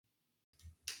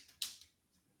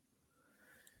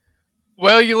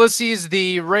Well, Ulysses,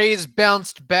 the Rays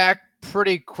bounced back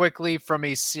pretty quickly from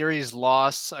a series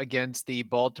loss against the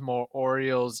Baltimore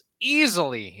Orioles,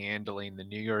 easily handling the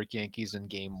New York Yankees in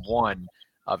game one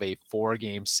of a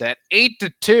 4-game set,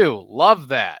 8-2. Love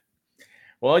that.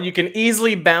 Well, you can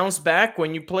easily bounce back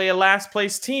when you play a last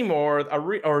place team or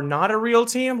or not a real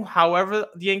team. However,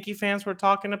 the Yankee fans were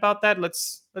talking about that.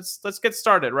 Let's get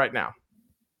started right now.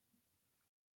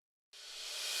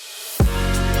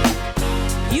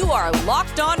 You are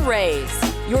Locked On Rays,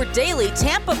 your daily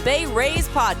Tampa Bay Rays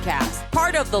podcast,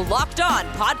 part of the Locked On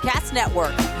Podcast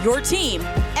Network, your team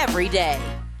every day.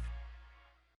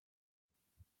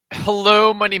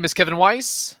 Hello, my name is Kevin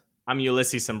Weiss. I'm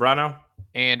Ulysses Sembrano.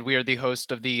 And we are the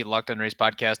host of the Locked On Rays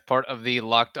podcast, part of the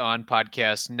Locked On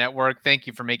Podcast Network. Thank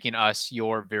you for making us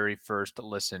your very first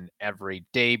listen every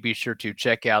day. Be sure to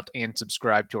check out and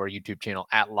subscribe to our YouTube channel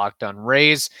at Locked On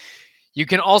Rays. You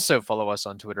can also follow us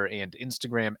on Twitter and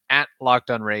Instagram at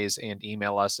Locked On Rays and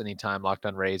email us anytime,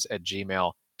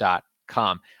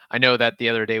 lockedonrays@gmail.com. I know that the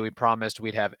other day we promised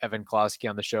we'd have Evan Klosky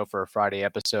on the show for a Friday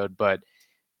episode, but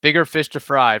bigger fish to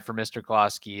fry for Mr.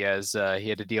 Klosky as he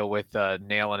had to deal with a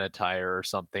nail in a tire or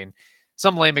something.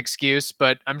 Some lame excuse,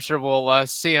 but I'm sure we'll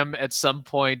see him at some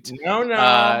point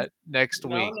next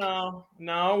week.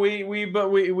 No.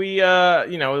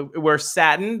 We're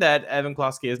saddened that Evan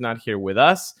Klosky is not here with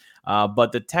us.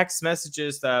 But the text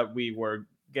messages that we were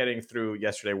getting through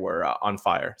yesterday were on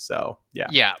fire. So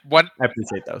yeah, I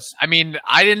appreciate those. I mean,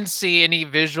 I didn't see any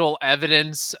visual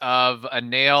evidence of a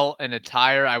nail in a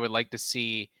tire. I would like to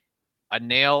see a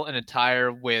nail in a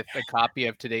tire with a copy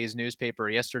of today's newspaper,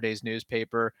 yesterday's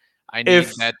newspaper. I need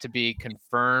that to be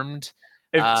confirmed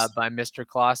by Mr.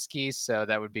 Klosky. So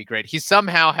that would be great. He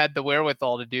somehow had the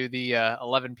wherewithal to do the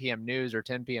 11 p.m. news or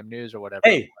 10 p.m. news or whatever.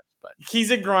 Hey. But he's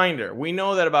a grinder. We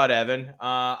know that about Evan.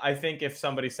 I think if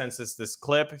somebody sends us this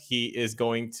clip, he is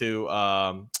going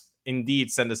to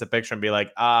indeed send us a picture and be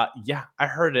like, yeah, I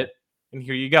heard it. And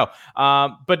here you go.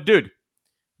 But dude,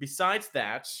 besides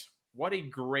that, what a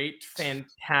great,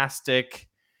 fantastic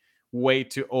way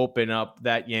to open up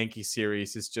that Yankee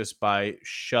series is just by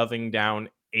shoving down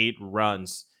 8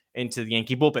 runs into the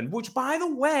Yankee bullpen, which, by the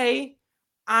way,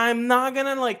 I'm not going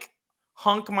to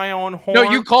honk my own horn. No,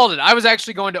 you called it. I was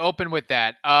actually going to open with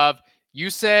that. You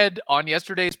said on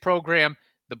yesterday's program,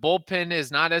 the bullpen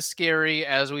is not as scary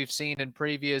as we've seen in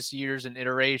previous years and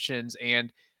iterations.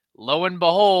 And lo and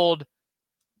behold,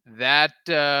 that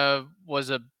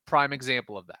was a prime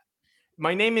example of that.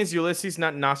 My name is Ulysses,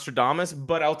 not Nostradamus,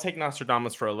 but I'll take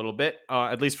Nostradamus for a little bit,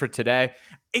 at least for today.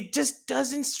 It just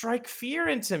doesn't strike fear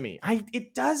into me.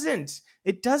 It doesn't.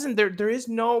 It doesn't. There is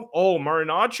no,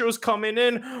 Marinaccio's coming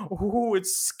in. Ooh,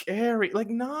 it's scary.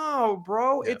 No,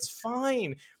 bro, It's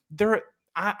fine.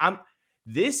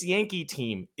 This Yankee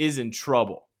team is in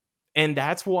trouble. And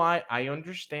that's why I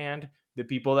understand the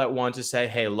people that want to say,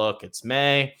 hey, look, it's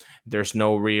May. There's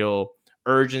no real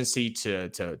urgency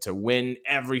to win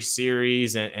every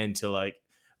series and to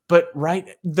but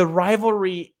the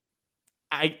rivalry,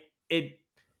 it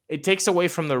takes away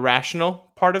from the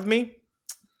rational part of me,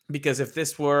 because if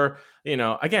this were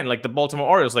again like the Baltimore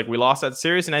Orioles, we lost that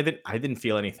series and I didn't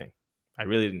feel anything. I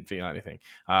really didn't feel anything.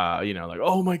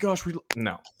 Oh my gosh,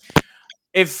 no.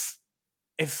 If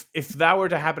that were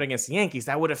to happen against the Yankees,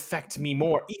 that would affect me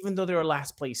more, even though they're a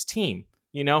last place team.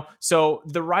 So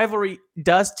the rivalry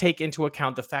does take into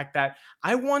account the fact that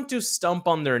I want to stomp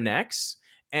on their necks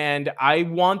and I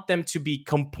want them to be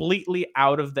completely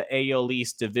out of the AL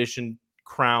East division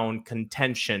crown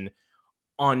contention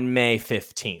on May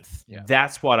 15th. Yeah.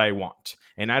 That's what I want.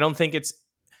 And I don't think it's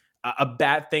a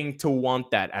bad thing to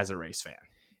want that as a Rays fan.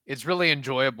 It's really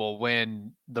enjoyable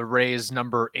when the Rays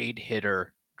number 8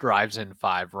 hitter drives in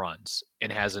 5 runs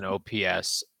and has an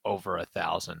OPS over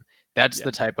 1,000. That's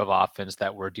the type of offense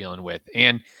that we're dealing with.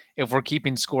 And if we're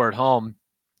keeping score at home,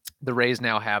 the Rays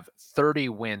now have 30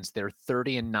 wins. They're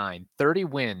 30-9, 30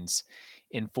 wins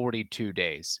in 42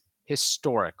 days.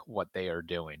 Historic what they are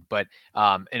doing. But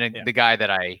the guy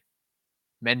that I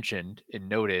mentioned and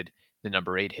noted, the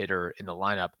number 8 hitter in the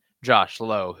lineup, Josh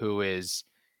Lowe, who is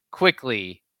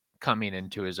quickly coming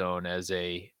into his own as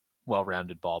a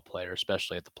well-rounded ball player,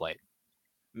 especially at the plate.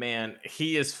 Man,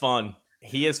 he is fun.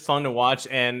 He is fun to watch,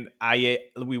 and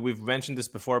we've mentioned this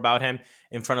before about him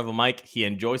in front of a mic. He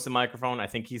enjoys the microphone. I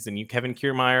think he's the new Kevin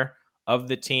Kiermaier of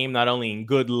the team, not only in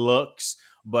good looks,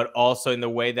 but also in the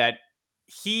way that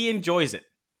he enjoys it.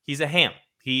 He's a ham.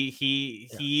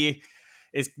 He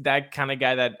is that kind of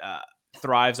guy that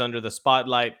thrives under the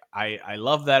spotlight. I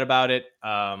love that about it.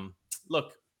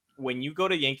 Look, when you go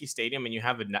to Yankee Stadium and you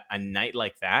have a night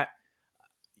like that,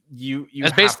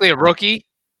 that's basically a rookie.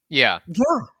 Yeah.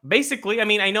 Basically. I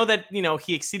mean, I know that,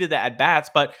 he exceeded the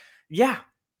at-bats, but yeah,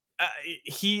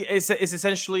 he is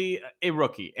essentially a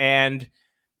rookie. And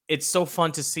it's so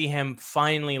fun to see him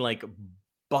finally like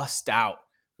bust out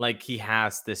like he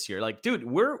has this year. Like, dude,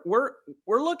 we're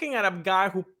looking at a guy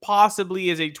who possibly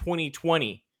is a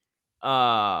 2020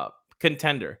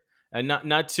 contender. And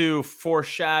not to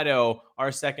foreshadow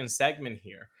our second segment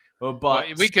here, but Well,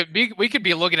 we could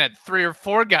be looking at 3 or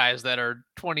 4 guys that are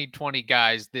 2020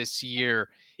 guys this year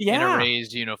in a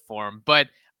Rays uniform. But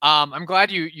I'm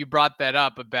glad you brought that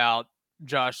up about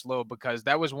Josh Lowe, because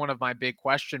that was one of my big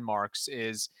question marks.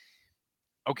 Is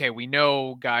okay, we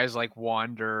know guys like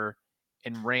Wander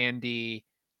and Randy,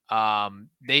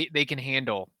 they can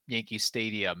handle Yankee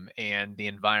Stadium and the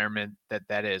environment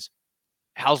that is.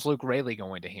 How's Luke Raley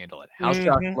going to handle it? How's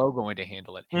Josh Lowe going to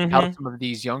handle it? How's some of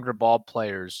these younger ball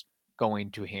players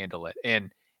going to handle it?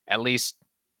 And at least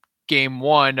game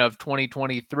 1 of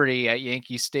 2023 at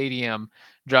Yankee Stadium,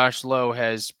 Josh Lowe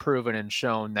has proven and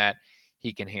shown that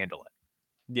he can handle it.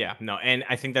 Yeah, no, and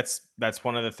I think that's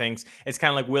one of the things. It's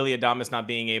kind of like Willy Adames not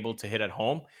being able to hit at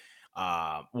home.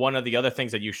 One of the other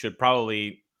things that you should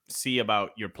probably see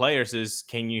about your players is,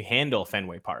 can you handle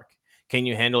Fenway Park? Can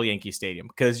you handle Yankee Stadium?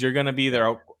 Because you're going to be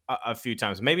there a few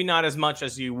times. Maybe not as much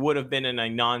as you would have been in a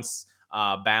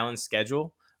non-balanced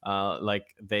schedule like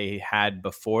they had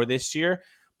before this year.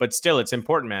 But still, it's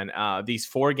important, man. These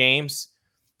 4 games,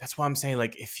 that's why I'm saying,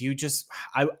 like, if you just,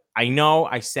 I know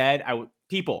I said I would.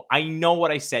 People, I know what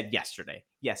I said yesterday.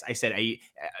 Yes, I said a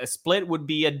split would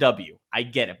be a W. I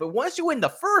get it. But once you win the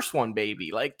first one,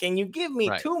 baby, like, can you give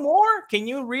me 2 more? Can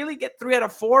you really get 3 out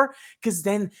of 4? Because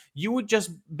then you would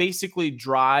just basically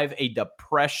drive a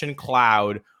depression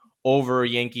cloud over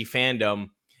Yankee fandom.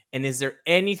 And is there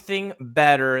anything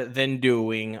better than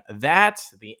doing that?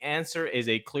 The answer is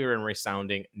a clear and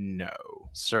resounding no.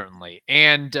 Certainly.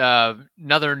 And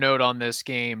another note on this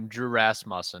game, Drew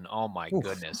Rasmussen. Oh, my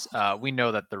goodness. We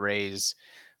know that the Rays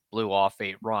blew off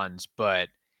 8 runs, but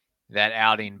that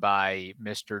outing by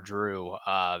Mr. Drew,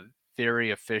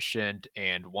 very efficient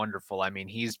and wonderful. I mean,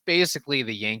 he's basically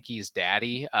the Yankees'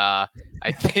 daddy. I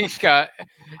think,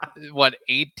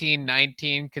 18,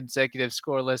 19 consecutive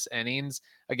scoreless innings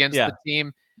against the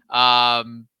team.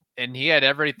 And he had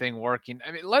everything working.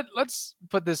 I mean, let's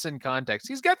put this in context.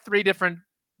 He's got 3 different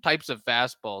types of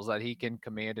fastballs that he can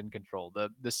command and control.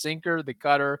 The sinker, the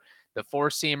cutter, the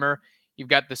 4-seamer. You've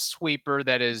got the sweeper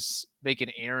that is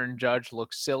making Aaron Judge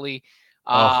look silly.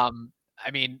 I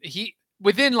mean, he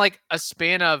within like a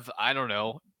span of, I don't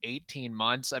know, 18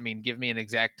 months. I mean, give me an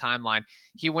exact timeline.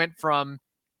 He went from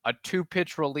a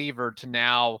 2-pitch reliever to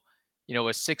now, a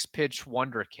 6-pitch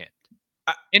wonderkind.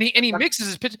 And he mixes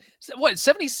his pitch. What,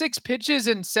 76 pitches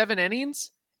in 7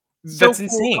 innings? That's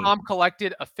insane. Calm,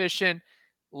 collected, efficient.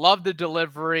 Love the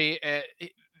delivery.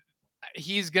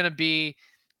 He's going to be,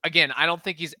 again, I don't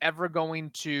think he's ever going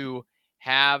to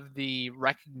have the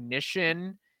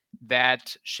recognition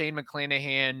that Shane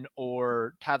McClanahan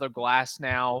or Tyler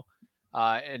Glasnow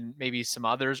and maybe some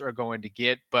others are going to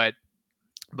get. But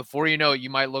before you know it, you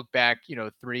might look back,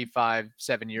 3, 5,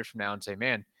 7 years from now and say,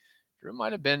 man, Drew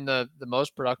might have been the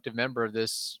most productive member of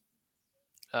this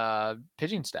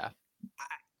pitching staff.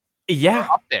 Yeah.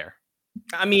 Up there.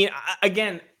 I mean,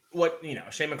 again, what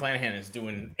Shane McClanahan is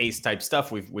doing ace type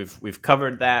stuff. We've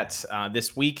covered that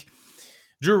this week.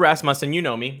 Drew Rasmussen, you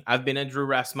know me. I've been a Drew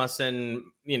Rasmussen,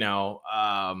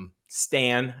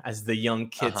 stan, as the young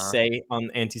kids say on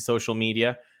anti-social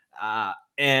media.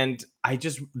 And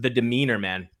the demeanor,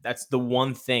 man, that's the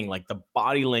one thing. Like, the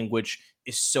body language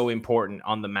is so important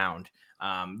on the mound.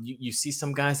 You see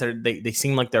some guys that they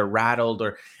seem like they're rattled,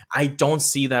 or I don't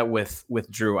see that with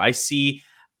Drew. I see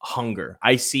hunger.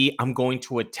 I see, I'm going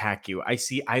to attack you. I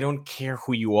see, I don't care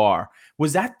who you are.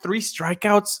 Was that 3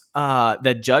 strikeouts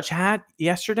that Judge had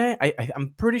yesterday?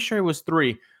 I'm pretty sure it was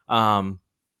 3.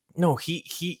 No,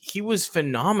 he was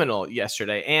phenomenal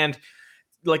yesterday. And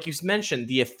like you mentioned,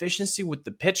 the efficiency with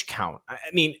the pitch count. I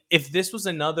mean, if this was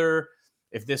not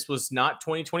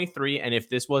 2023, and if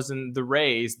this wasn't the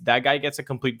Rays, that guy gets a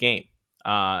complete game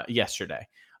yesterday.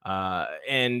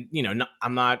 And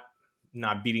I'm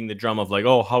not beating the drum of like,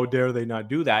 oh, how dare they not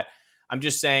do that. I'm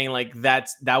just saying, like, that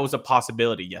was a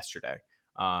possibility yesterday.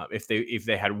 If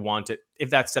they had wanted,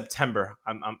 if that's September,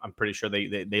 I'm pretty sure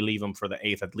they leave him for the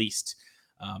 8th at least.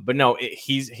 But no,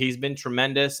 he's been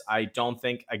tremendous. I don't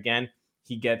think, again,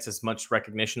 he gets as much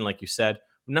recognition, like you said,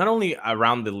 not only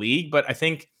around the league, but I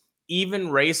think even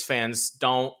Rays fans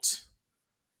don't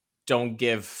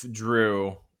give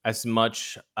Drew as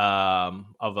much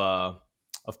of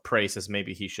praise as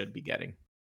maybe he should be getting.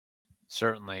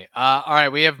 Certainly. All right,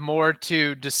 we have more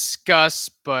to discuss,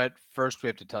 but first we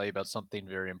have to tell you about something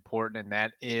very important, and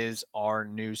that is our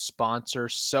new sponsor,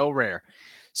 SoRare.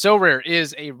 SoRare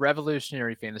is a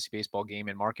revolutionary fantasy baseball game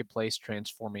and marketplace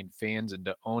transforming fans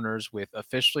into owners with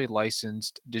officially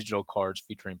licensed digital cards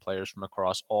featuring players from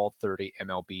across all 30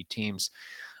 MLB teams.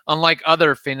 Unlike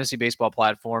other fantasy baseball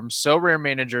platforms, SoRare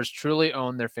managers truly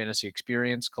own their fantasy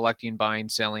experience, collecting, buying,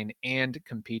 selling, and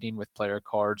competing with player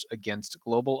cards against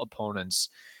global opponents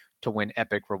to win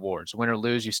epic rewards. Win or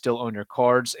lose, you still own your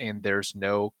cards, and there's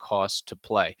no cost to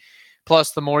play. Plus,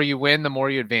 the more you win, the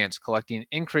more you advance, collecting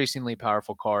increasingly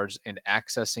powerful cards and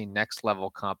accessing next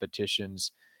level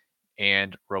competitions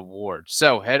and rewards.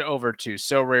 So head over to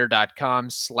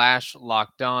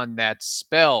sorare.com/lockedon. That's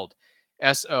spelled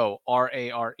SORARE.com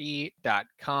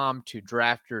to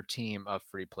draft your team of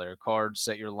free player cards,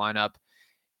 set your lineup,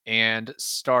 and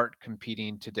start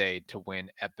competing today to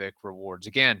win epic rewards.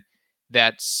 Again,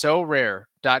 that's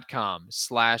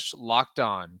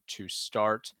sorare.com/lockedon to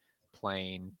start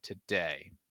playing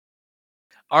today.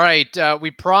 All right.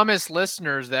 We promised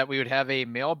listeners that we would have a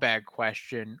mailbag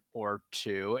question or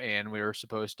two, and we were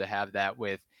supposed to have that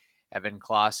with Evan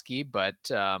Klosky, but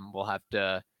we'll have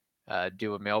to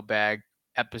do a mailbag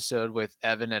episode with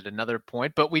Evan at another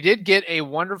point. But we did get a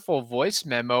wonderful voice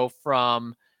memo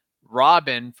from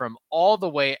Robin from all the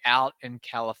way out in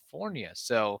California.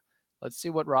 So let's see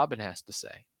what Robin has to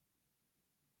say.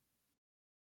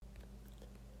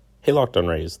 Hey Locked on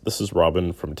Rays, this is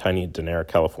Robin from tiny Denair,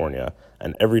 California,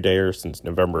 an everydayer since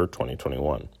November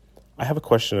 2021. I have a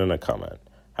question and a comment.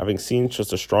 Having seen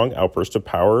just a strong outburst of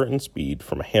power and speed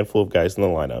from a handful of guys in the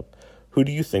lineup, who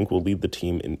do you think will lead the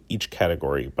team in each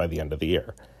category by the end of the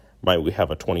year? Might we have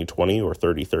a 20-20 or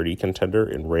 30-30 contender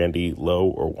in Randy, Lowe,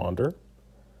 or Wander?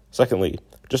 Secondly,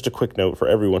 just a quick note for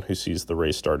everyone who sees the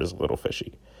Rays start as a little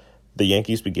fishy. The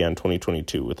Yankees began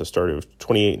 2022 with a start of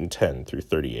 28-10 through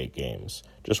 38 games,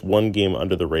 just one game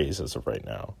under the Rays as of right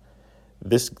now.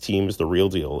 This team is the real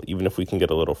deal, even if we can get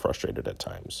a little frustrated at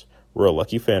times. We're a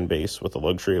lucky fan base with the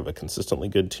luxury of a consistently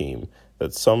good team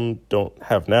that some don't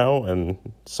have now and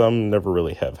some never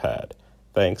really have had.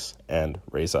 Thanks, and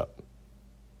Rays up.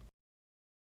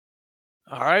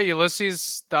 All right,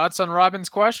 Ulysses, thoughts on Robin's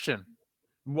question?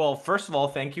 Well, first of all,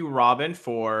 thank you, Robin,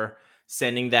 for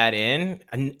sending that in.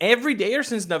 An everydayer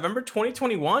since November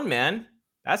 2021, man.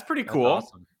 That's pretty cool. That's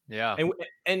awesome. Yeah.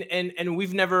 And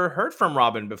we've never heard from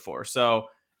Robin before. So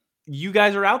you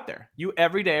guys are out there. You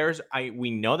everydayers, we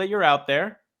know that you're out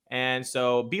there. And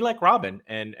so be like Robin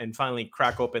and finally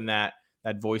crack open that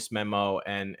voice memo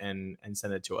and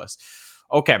send it to us.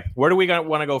 Okay, where do we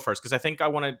want to go first? Because I think I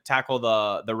want to tackle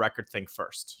the record thing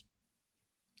first.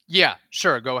 Yeah,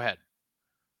 sure. Go ahead.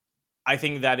 I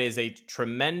think that is a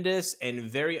tremendous and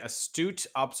very astute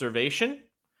observation.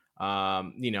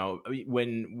 When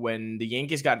the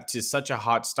Yankees got to such a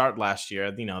hot start last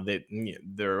year,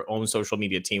 their own social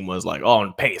media team was like,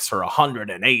 on pace for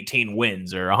 118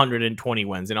 wins or 120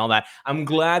 wins and all that. I'm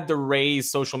glad the Rays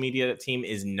social media team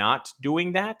is not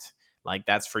doing that. Like,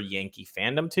 that's for Yankee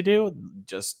fandom to do.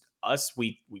 Just us,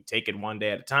 we take it one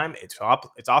day at a time. It's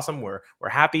awesome. We're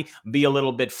happy. Be a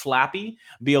little bit flappy.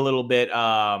 Be a little bit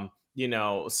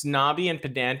snobby and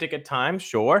pedantic at times,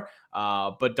 sure,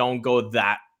 but don't go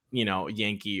that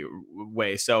Yankee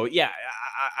way. So yeah,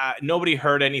 I nobody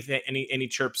heard anything, any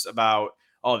chirps about,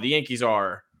 oh, the Yankees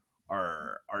are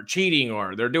cheating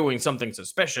or they're doing something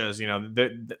suspicious.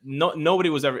 Nobody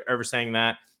was ever saying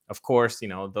that. Of course,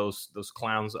 those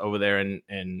clowns over there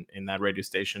in that radio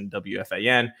station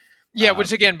WFAN. Yeah,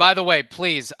 which again, by the way,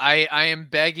 please, I am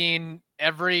begging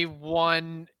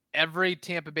everyone, every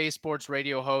Tampa Bay sports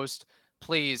radio host,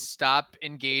 please stop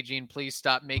engaging. Please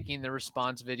stop making the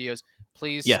response videos.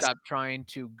 Please stop trying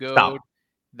to goad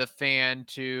the fan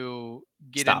to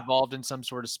get involved in some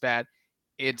sort of spat.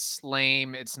 It's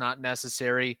lame. It's not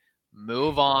necessary.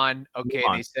 Move on. Okay,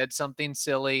 they said something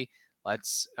silly.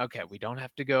 We don't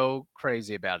have to go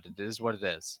crazy about it. It is what it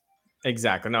is.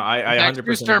 Exactly. No, I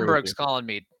 100% Sternberg's calling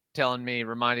me,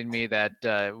 reminding me that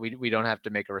we don't have to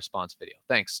make a response video.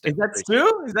 Thanks, Stu. Is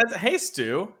that Stu? Hey,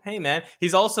 Stu? Hey, man.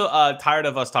 He's also tired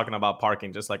of us talking about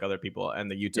parking, just like other people.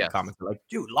 And the YouTube comments are like,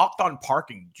 dude, locked on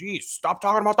parking. Jeez, stop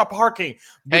talking about the parking.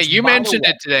 Hey, you mentioned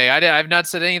it today. I've not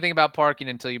said anything about parking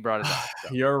until you brought it up.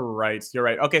 So. You're right.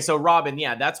 Okay, so Robin,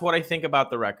 yeah, that's what I think about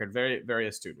the record. Very, very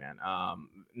astute, man.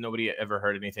 Nobody ever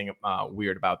heard anything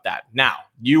weird about that. Now,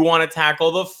 you want to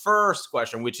tackle the first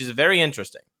question, which is very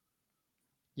interesting.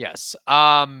 Yes.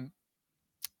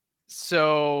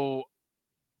 So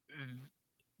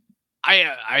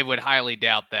I would highly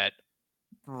doubt that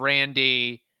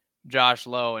Randy, Josh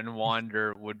Lowe and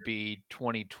Wander would be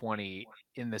 2020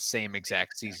 in the same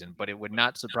exact season, but it would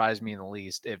not surprise me in the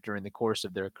least if during the course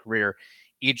of their career,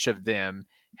 each of them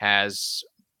has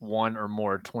one or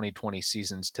more 2020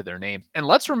 seasons to their name. And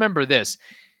let's remember this,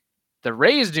 the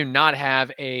Rays do not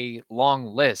have a long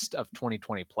list of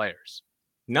 2020 players.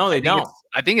 No, they don't.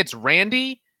 I think it's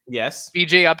Randy, Yes,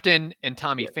 BJ Upton, and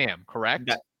Tommy Pham, correct?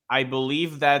 I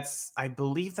believe that's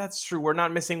true. We're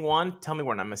not missing one. Tell me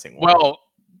we're not missing one. Well,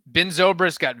 Ben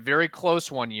Zobrist got very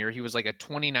close one year. He was like a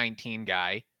 2019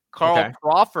 guy. Carl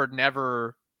Crawford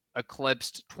never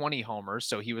eclipsed 20 homers,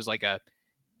 so he was like a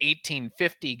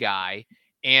 1850 guy.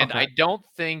 And I don't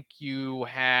think you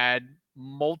had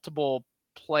multiple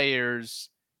players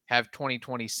have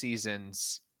 2020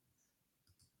 seasons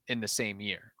in the same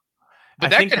year.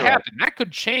 But that could happen. That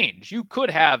could change. You could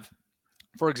have,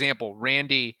 for example,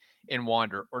 Randy and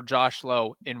Wander or Josh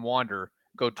Lowe and Wander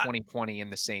go 2020 in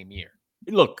the same year.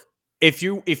 Look, if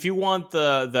you want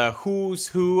the who's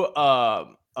who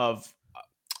of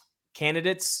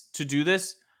candidates to do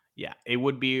this, yeah, it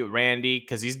would be Randy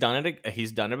because he's done it.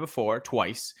 He's done it before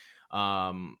twice.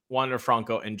 Wander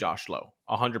Franco and Josh Lowe,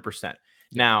 100%.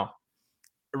 Now,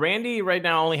 Randy right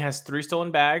now only has 3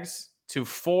 stolen bags to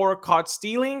 4 caught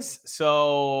stealings,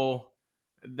 so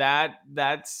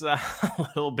that's a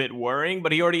little bit worrying.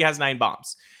 But he already has 9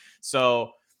 bombs,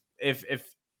 so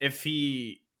if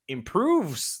he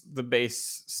improves the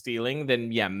base stealing,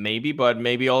 then yeah, maybe. But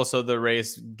maybe also the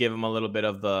Rays give him a little bit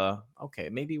of the okay,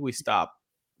 maybe we stop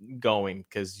going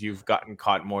because you've gotten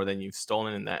caught more than you've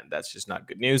stolen, and that's just not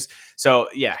good news. So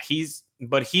yeah, he's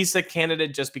a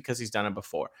candidate just because he's done it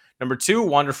before. Number 2,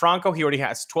 Wander Franco. He already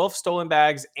has 12 stolen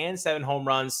bags and 7 home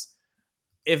runs.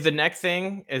 If the neck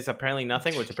thing is apparently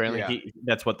nothing, which apparently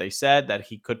that's what they said, that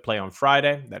he could play on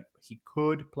Friday,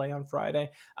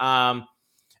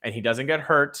 and he doesn't get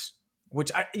hurt,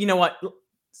 which you know what?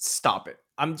 Stop it.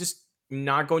 I'm just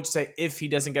not going to say if he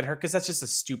doesn't get hurt because that's just a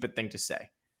stupid thing to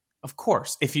say. Of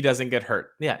course, if he doesn't get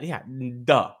hurt. Yeah,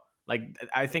 duh. Like,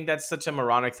 I think that's such a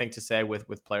moronic thing to say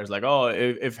with players like, oh,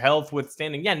 if health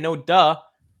withstanding. Yeah, no, duh.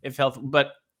 If health.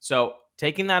 But so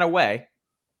taking that away,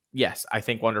 yes, I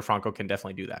think Wander Franco can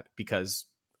definitely do that because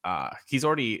he's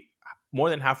already more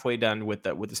than halfway done with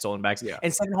the stolen bags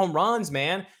and 7 home runs,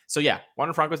 man. So yeah,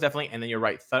 Wander Franco's definitely. And then you're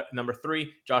right. Number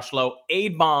 3, Josh Lowe,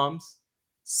 8 bombs,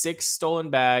 6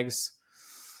 stolen bags.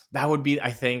 That would be,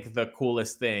 I think, the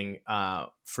coolest thing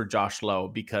for Josh Lowe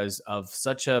because of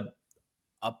such a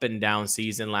up and down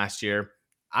season last year.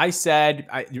 I said,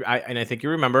 and I think you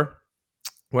remember,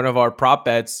 one of our prop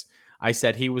bets, I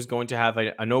said he was going to have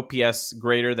an OPS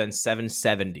greater than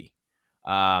 770.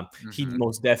 He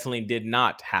most definitely did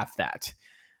not have that.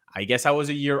 I guess I was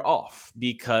a year off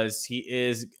because he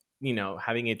is,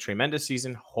 having a tremendous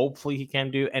season. Hopefully he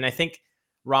can do. And I think,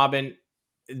 Robin,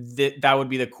 that would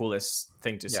be the coolest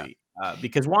thing to see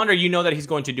because Wander, that he's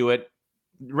going to do it.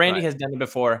 Randy has done it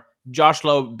before. Josh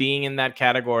Lowe being in that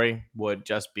category would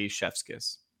just be chef's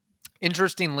kiss.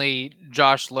 Interestingly,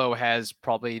 Josh Lowe has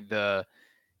probably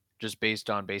just based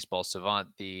on Baseball Savant,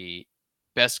 the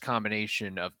best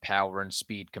combination of power and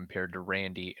speed compared to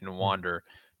Randy and Wander.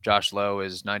 Josh Lowe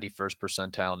is 91st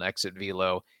percentile in exit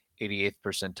velo, 88th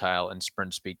percentile in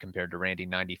sprint speed compared to Randy,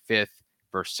 95th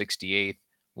versus 68th.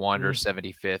 Wander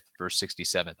 75th versus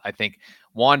 67th. I think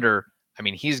Wander,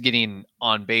 he's getting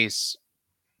on base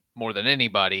more than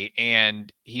anybody,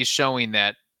 and he's showing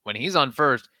that when he's on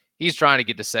first, he's trying to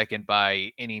get to second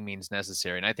by any means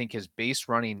necessary. And I think his base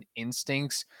running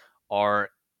instincts are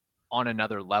on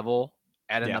another level,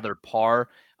 at another par,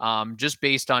 just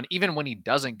based on even when he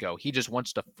doesn't go, he just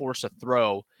wants to force a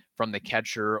throw from the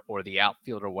catcher or the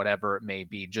outfield or whatever it may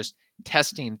be, just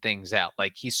testing things out.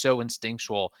 Like, he's so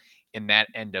instinctual in that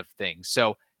end of things.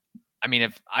 So,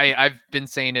 if I've been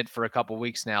saying it for a couple of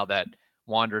weeks now that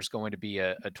Wander's going to be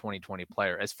a 2020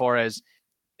 player. As far as,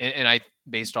 and I,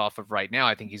 based off of right now,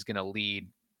 I think he's going to lead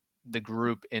the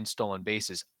group in stolen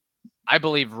bases. I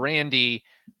believe Randy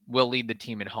will lead the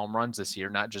team in home runs this year,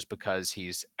 not just because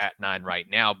he's at 9 right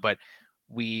now, but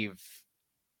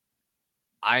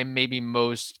I'm maybe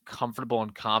most comfortable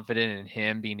and confident in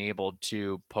him being able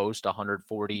to post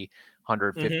 140,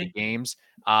 150 games.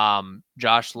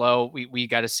 Josh Lowe, we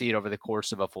got to see it over the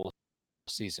course of a full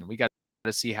season. We got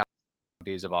to see how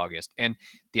days of August. And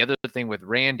the other thing with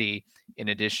Randy, in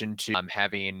addition to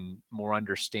having more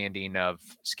understanding of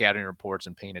scouting reports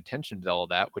and paying attention to all of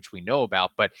that, which we know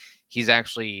about, but he's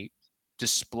actually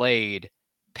displayed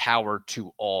power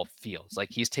to all fields. Like,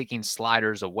 he's taking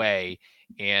sliders away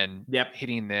and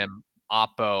hitting them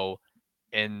oppo,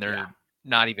 and they're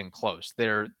not even close.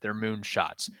 They're moon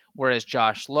shots. Whereas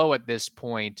Josh Lowe at this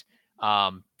point,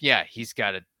 Yeah, he's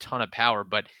got a ton of power,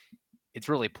 but it's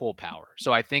really pull power.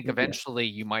 So I think eventually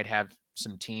you might have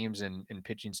some teams and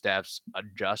pitching staffs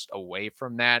adjust away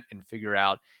from that and figure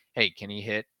out, hey, can he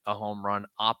hit a home run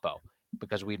oppo?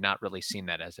 Because we've not really seen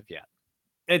that as of yet.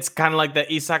 It's kind of like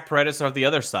the Isaac Paredes of the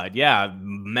other side. Yeah,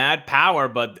 mad power,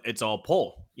 but it's all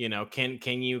pull.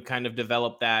 Can you kind of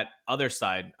develop that other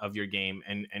side of your game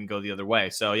and go the other way?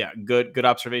 So yeah, good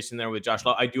observation there with Josh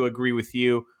Lowe. I do agree with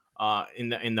you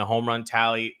in the home run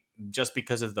tally, just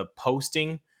because of the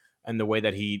posting and the way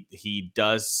that he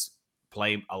does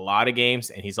play a lot of games,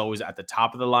 and he's always at the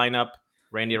top of the lineup.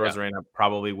 Randy Arozarena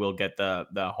probably will get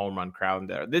the home run crown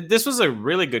there. This was a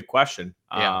really good question.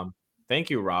 Yeah. Thank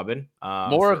you, Robin.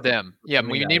 More of them. Yeah,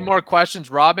 when you need more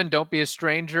questions, Robin, don't be a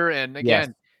stranger. And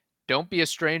again, don't be a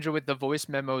stranger with the voice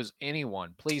memos,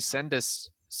 anyone. Please send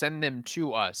them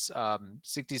to us.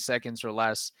 60 seconds or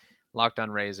less,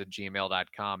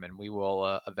 lockedonrays@gmail.com, and we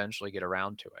will eventually get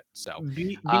around to it. So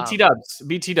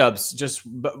BT Dubs, just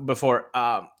before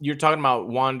you're talking about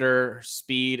Wander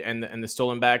speed and the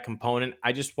stolen bag component,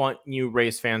 I just want you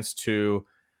Rays fans to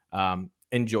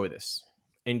enjoy this.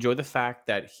 Enjoy the fact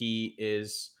that he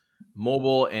is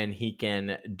mobile and he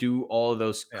can do all of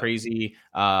those crazy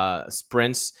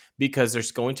sprints, because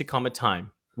there's going to come a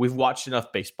time. We've watched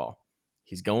enough baseball.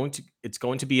 It's going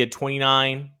to be a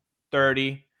 29,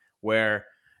 30 where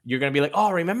you're going to be like,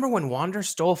 oh, remember when Wander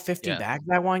stole 50 bags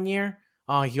that one year?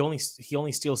 Oh, he only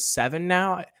steals 7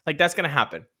 now. Like, that's going to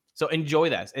happen. So enjoy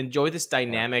that. Enjoy this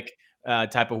dynamic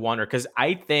type of Wander. Because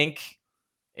I think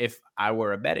if I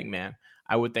were a betting man,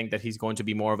 I would think that he's going to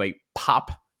be more of a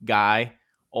pop guy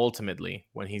ultimately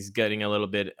when he's getting a little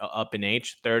bit up in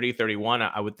age, 30, 31.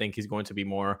 I would think he's going to be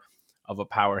more of a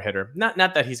power hitter. Not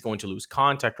that he's going to lose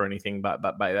contact or anything, but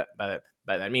by that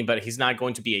I mean, but he's not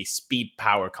going to be a speed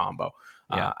power combo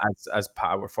as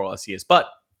powerful as he is. But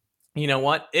you know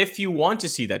what? If you want to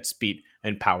see that speed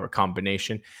and power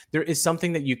combination, there is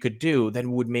something that you could do that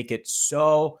would make it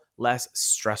so less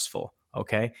stressful.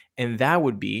 Okay. And that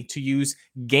would be to use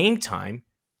Game Time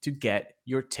to get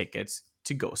your tickets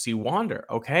to go see Wander.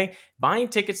 Okay. Buying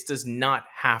tickets does not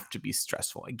have to be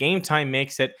stressful. Game Time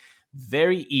makes it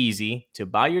very easy to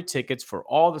buy your tickets for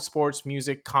all the sports,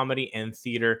 music, comedy, and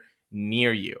theater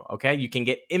near you. Okay. You can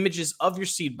get images of your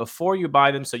seat before you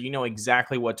buy them, so you know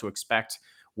exactly what to expect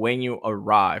when you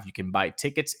arrive. You can buy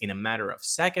tickets in a matter of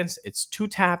seconds. It's 2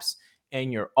 taps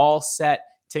and you're all set.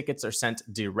 Tickets are sent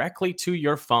directly to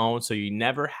your phone, so you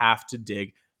never have to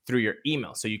dig through your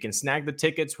email. So you can snag the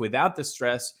tickets without the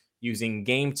stress using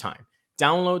Game Time.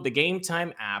 Download the Game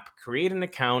Time app, create an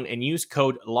account, and use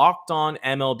code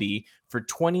LOCKEDONMLB for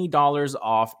 $20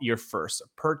 off your first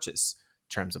purchase.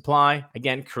 Terms apply.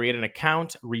 Again, create an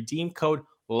account, redeem code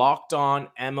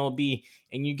LOCKEDONMLB,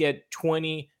 and you get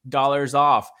 $20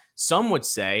 off. Some would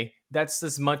say that's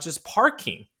as much as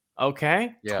parking.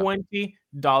 Okay, $20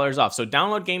 off. So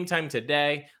download Game Time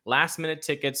today. Last minute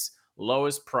tickets,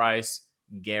 lowest price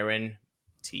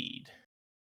guaranteed.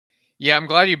 Yeah, I'm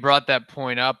glad you brought that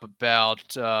point up about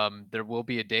there will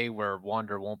be a day where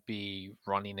Wander won't be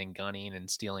running and gunning and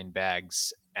stealing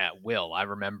bags at will. I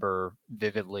remember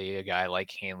vividly a guy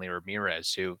like Hanley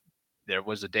Ramirez, who there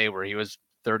was a day where he was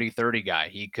 30-30 guy.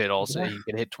 He could he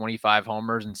could hit 25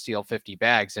 homers and steal 50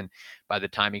 bags. And by the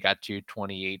time he got to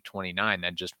 28, 29,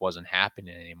 that just wasn't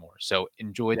happening anymore. So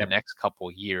enjoy the next couple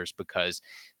of years, because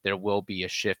there will be a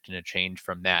shift and a change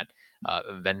from that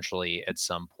eventually at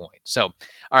some point. So, all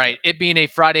right, it being a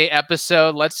Friday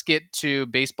episode, let's get to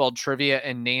baseball trivia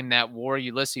and name that war.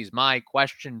 Ulysses, my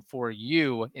question for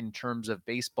you in terms of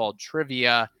baseball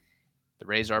trivia: the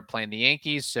Rays are playing the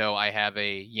Yankees, so I have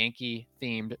a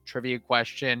Yankee-themed trivia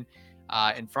question.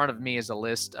 In front of me is a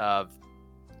list of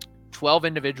 12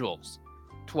 individuals,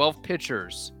 12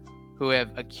 pitchers who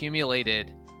have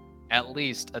accumulated at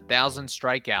least 1,000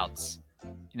 strikeouts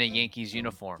in a Yankees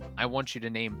uniform. I want you to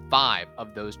name 5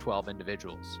 of those 12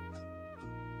 individuals.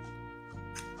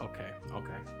 Okay.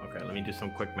 Let me do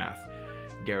some quick math.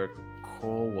 Garrett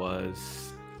Cole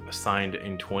was signed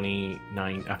in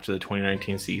after the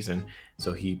 2019 season,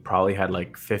 so he probably had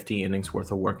like 50 innings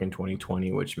worth of work in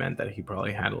 2020, which meant that he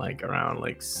probably had like around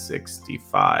like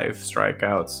 65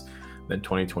 strikeouts. Then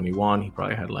 2021, he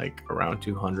probably had like around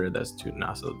 200. That's two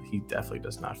now, so he definitely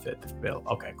does not fit the bill.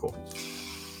 Okay, cool.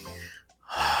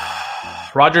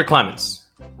 Roger Clemens.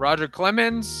 Roger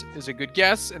Clemens is a good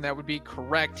guess, and that would be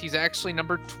correct. He's actually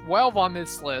number 12 on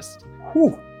this list.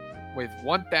 Whew. With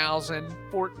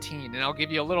 1,014. And I'll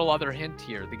give you a little other hint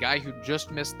here. The guy who just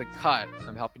missed the cut,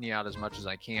 I'm helping you out as much as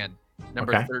I can,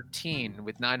 number 13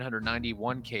 with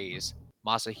 991 Ks,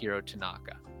 Masahiro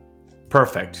Tanaka.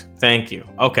 Perfect. Thank you.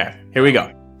 Okay, here we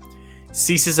go.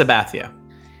 CC Sabathia.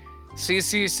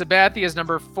 CC Sabathia is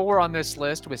number 4 on this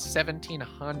list with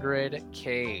 1,700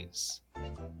 Ks.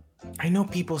 I know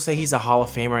people say he's a Hall of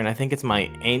Famer, and I think it's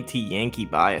my anti-Yankee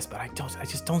bias, but I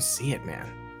just don't see it, man.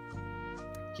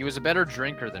 He was a better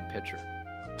drinker than pitcher.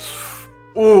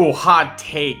 Ooh, hot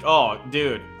take. Oh,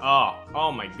 dude.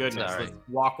 Oh my goodness. Sorry. Let's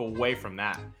walk away from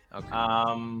that. Okay.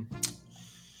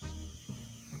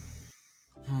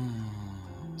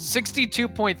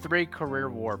 62.3 career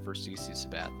WAR for CC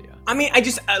Sabathia. I mean,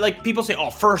 like people say,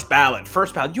 first ballot.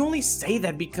 You only say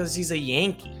that because he's a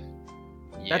Yankee.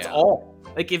 Yeah. That's all.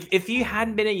 Like if he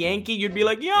hadn't been a Yankee, you'd be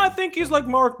like, yeah, I think he's like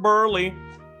Mark Burley.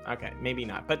 Okay, maybe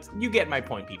not, but you get my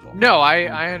point, people. No,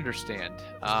 I understand.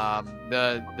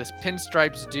 The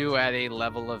pinstripes do add a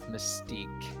level of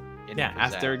mystique.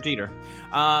 Ask Derek Jeter.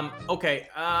 Okay.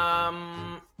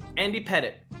 Andy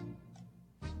Pettitte.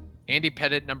 Andy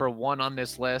Pettitte, number 1 on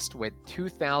this list with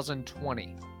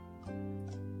 2,020.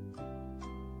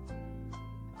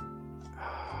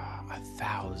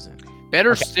 1,000.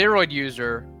 Better steroid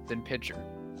user than pitcher.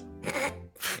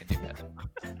 Andy Pettitte.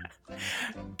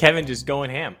 Kevin just going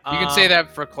ham. You can say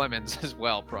that for Clemens as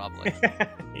well, probably.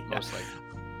 Most likely.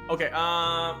 Okay.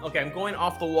 Okay. I'm going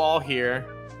off the wall here.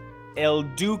 El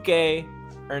Duque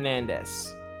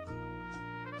Hernandez.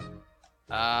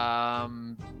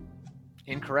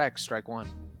 Incorrect. Strike 1.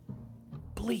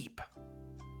 Bleep.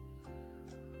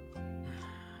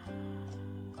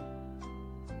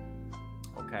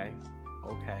 Okay.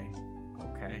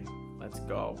 Let's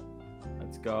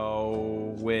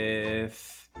go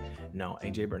with. No,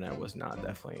 AJ Burnett was not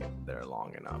definitely there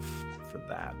long enough for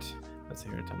that. Let's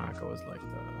hear Tanaka was like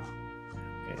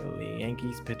the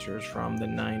Yankees pitchers from the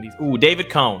 90s. Ooh, David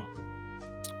Cone.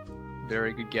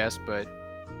 Very good guess, but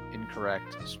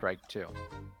incorrect. Strike 2.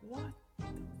 What?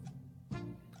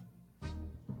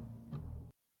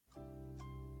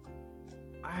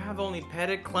 I have only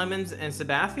Pettitte, Clemens, and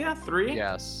Sabathia? 3?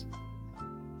 Yes.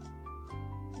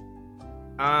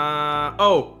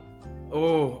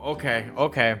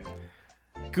 Okay.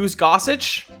 Goose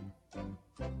Gossage?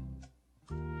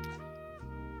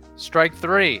 Strike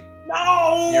 3.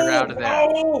 No! You're out of there.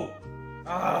 No!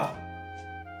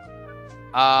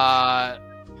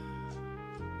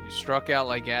 You struck out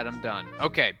like Adam Dunn.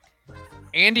 Okay.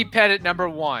 Andy Pettitte, number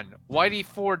 1. Whitey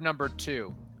Ford, number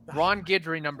 2. Ron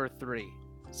Guidry, number 3.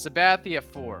 Sabathia,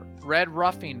 4. Red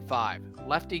Ruffing, 5.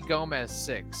 Lefty Gomez,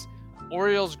 6.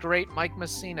 Orioles great Mike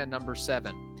Messina, number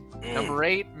 7. Number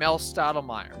 8, Mel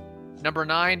Stottlemyre. Number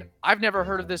 9, I've never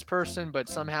heard of this person, but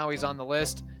somehow he's on the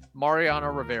list,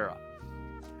 Mariano Rivera.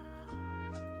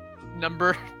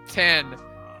 Number 10,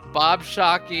 Bob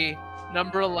Shockey.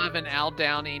 Number 11, Al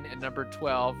Downing. And number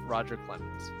 12, Roger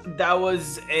Clemens. That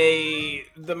was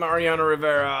the Mariano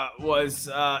Rivera was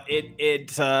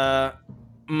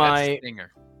my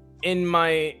stinger.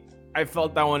 I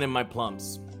felt that one in my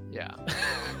plums. Yeah.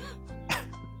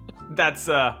 It's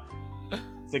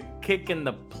a kick in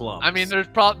the plums. I mean, there's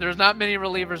not many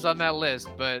relievers on that list,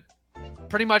 but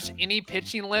pretty much any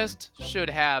pitching list should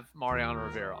have Mariano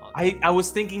Rivera on. I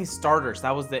was thinking starters.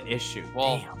 That was the issue.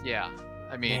 Well, damn. Yeah.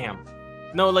 I mean, Damn.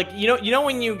 No, like you know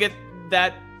when you get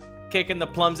that kick in the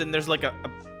plums and there's like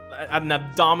an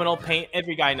abdominal pain.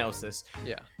 Every guy knows this.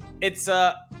 Yeah. It's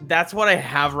that's what I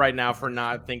have right now for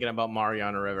not thinking about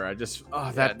Mariano Rivera. I just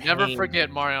never forget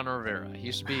Mariano Rivera.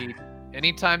 He should be.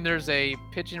 Anytime there's a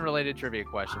pitching-related trivia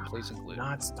question, please include it.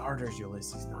 Not starters,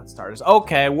 Ulysses, not starters.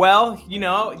 Okay, well,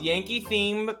 Yankee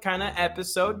theme kind of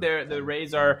episode. The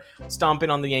Rays are stomping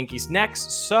on the Yankees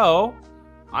next, so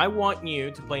I want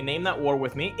you to play Name That War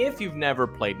with me. If you've never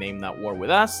played Name That War with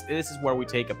us, this is where we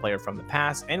take a player from the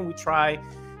past and we try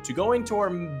to go into our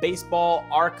baseball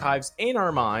archives in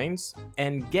our minds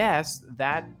and guess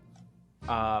that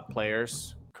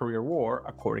player's career WAR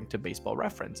according to Baseball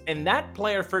Reference. And that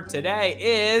player for today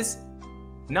is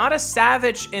not a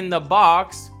savage in the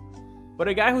box, but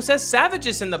a guy who says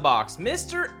savages in the box,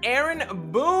 Mr.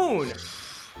 Aaron Boone.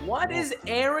 What is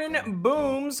Aaron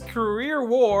Boone's career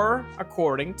WAR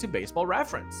according to Baseball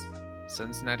Reference?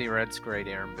 Cincinnati Reds great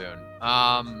Aaron Boone.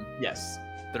 Yes.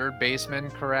 Third baseman,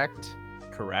 correct?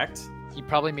 Correct. He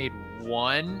probably made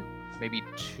 1, maybe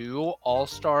 2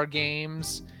 All-Star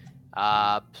games.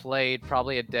 Played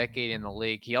probably a decade in the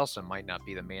league. He also might not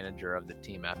be the manager of the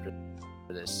team after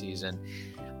this season.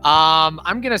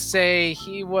 I'm gonna say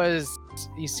he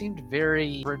seemed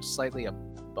very slightly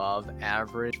above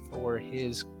average for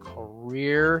his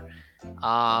career.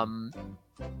 I'm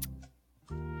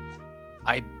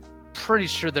pretty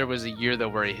sure there was a year though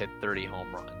where he hit 30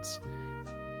 home runs.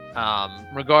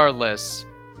 Regardless,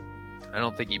 I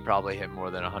don't think he probably hit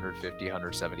more than 150,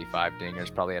 175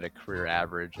 dingers. Probably had a career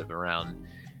average of around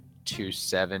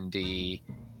 270.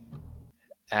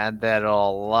 Add that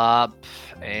all up,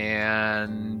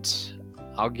 and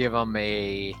I'll give him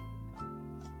a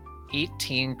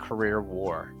 18 career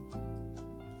WAR.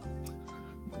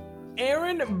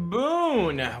 Aaron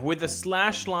Boone with a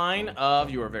slash line of,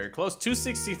 you are very close,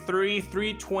 263,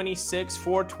 326,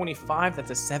 425. That's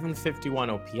a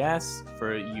 751 OPS.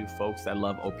 For you folks that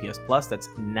love OPS Plus, that's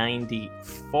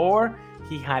 94.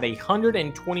 He had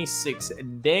 126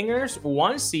 dingers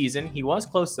one season. He was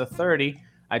close to 30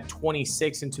 at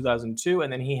 26 in 2002,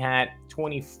 and then he had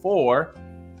 24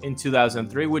 in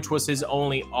 2003, which was his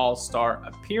only All-Star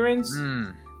appearance.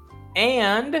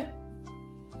 And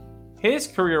his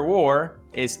career WAR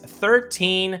is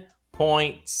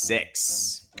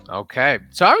 13.6. Okay,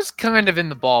 so I was kind of in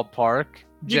the ballpark.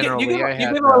 Generally, you gave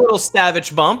him a little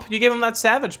savage bump. You gave him that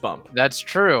savage bump. That's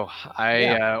true.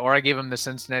 I gave him the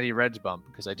Cincinnati Reds bump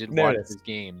because I did watch his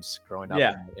games growing up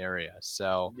in the area.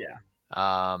 So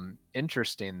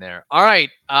interesting there. All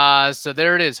right, so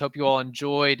there it is. Hope you all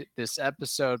enjoyed this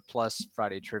episode plus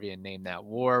Friday Trivia Name That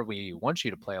WAR. We want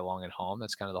you to play along at home.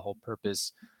 That's kind of the whole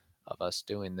purpose of us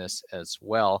doing this as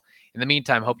well. In the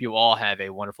meantime, hope you all have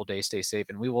a wonderful day. Stay safe,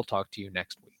 and we will talk to you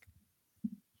next week.